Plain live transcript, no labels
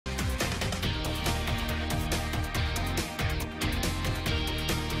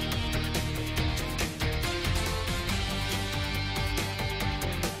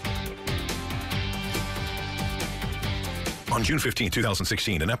On June 15,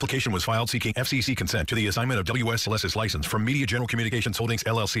 2016, an application was filed seeking FCC consent to the assignment of WSLS's license from Media General Communications Holdings,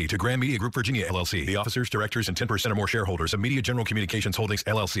 LLC to Graham Media Group Virginia, LLC. The officers, directors, and 10% or more shareholders of Media General Communications Holdings,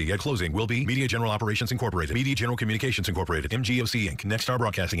 LLC at closing will be Media General Operations Incorporated, Media General Communications Incorporated, MGOC Inc., Nexstar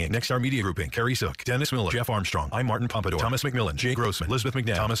Broadcasting Inc., Nexstar Media Group Inc., Kerry Sook, Dennis Miller, Jeff Armstrong, I'm Martin Pompadour, Thomas McMillan, Jay Grossman, Elizabeth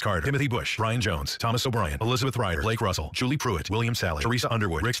McNabb, Thomas Carter, Timothy Bush, Brian Jones, Thomas O'Brien, Elizabeth Ryder, Blake Russell, Julie Pruitt, William Sally, Teresa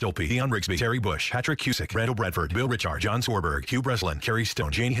Underwood, Rick Stolpe, Dion Rigsby, Terry Bush, Patrick Cusick, Randall Bradford, Bill Richard, John Swarberg, Hugh Breslin, Kerry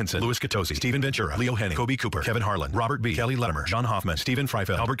Stone, Jane Hinson, Louis Catozzi, Stephen Ventura, Leo Henning, Kobe Cooper, Kevin Harlan, Robert B., Kelly Latimer, John Hoffman, Stephen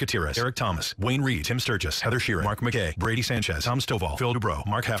Freifeld, Albert Gutierrez, Eric Thomas, Wayne Reed, Tim Sturgis, Heather Sheeran, Mark McKay, Brady Sanchez, Tom Stovall, Phil Dubrow,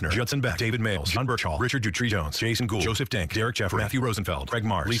 Mark Hafner, Judson Beck, David Males, John Birchall, Richard Dutry Jones, Jason Gould, Joseph Denk, Derek Jeffrey, Matthew Rosenfeld, Craig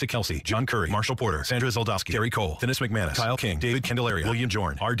Mars, Lisa Kelsey, John Curry, Marshall Porter, Sandra Zoldowski, Gary Cole, Dennis McManus, Kyle King, David Candelaria, William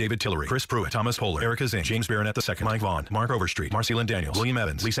Jorn, R. David Tillery, Chris Pruitt, Thomas Poehler, Erica Zink, James Baronet II, Mike Vaughn, Mark Overstreet, Marcelin Daniels, William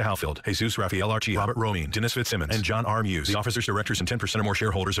Evans, Lisa Halfield, Jesus Raphael Archie, Robert Romine, Dennis Fitzsimmons, and John R. Muse. The officers, directors, and 10% or more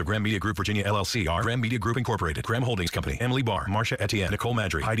shareholders of Graham Media Group Virginia, LLC are Graham Media Group Incorporated, Graham Holdings Company, Emily Barr, Marcia Etienne, Nicole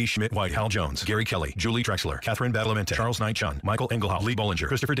Madry, Heidi Schmidt-White, Hal Jones, Gary Kelly, Julie Trexler, Catherine Badalamente, Charles Knight Chun, Michael Engelhoff, Lee Bollinger,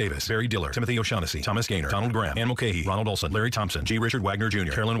 Christopher Davis, Barry Diller, Timothy O'Shaughnessy, Thomas Gaynor, Donald Graham, Ann Mulcahy, Ronald Olson, Larry Thompson, G. Richard Wagner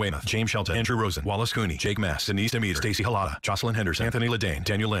Jr., Carolyn Weymouth, James Shelton, Andrew Rosen, Wallace Cooney, Jake Mass, Denise Demeter, Stacey Halata, Jocelyn Henderson, Anthony Ledane,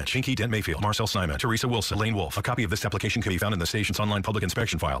 Daniel Lynch, Pinky Dent Mayfield, Marcel Simon, Teresa Wilson, Lane Wolf. A copy of this application can be found in the station's online public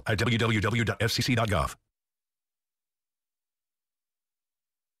inspection file at www.fcc.gov.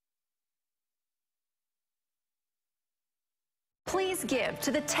 Please give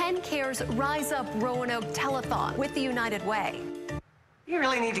to the 10 Cares Rise Up Roanoke Telethon with the United Way. You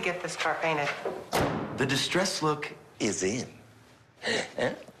really need to get this car painted. The distress look is in.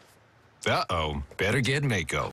 Uh-oh. Better get Mako.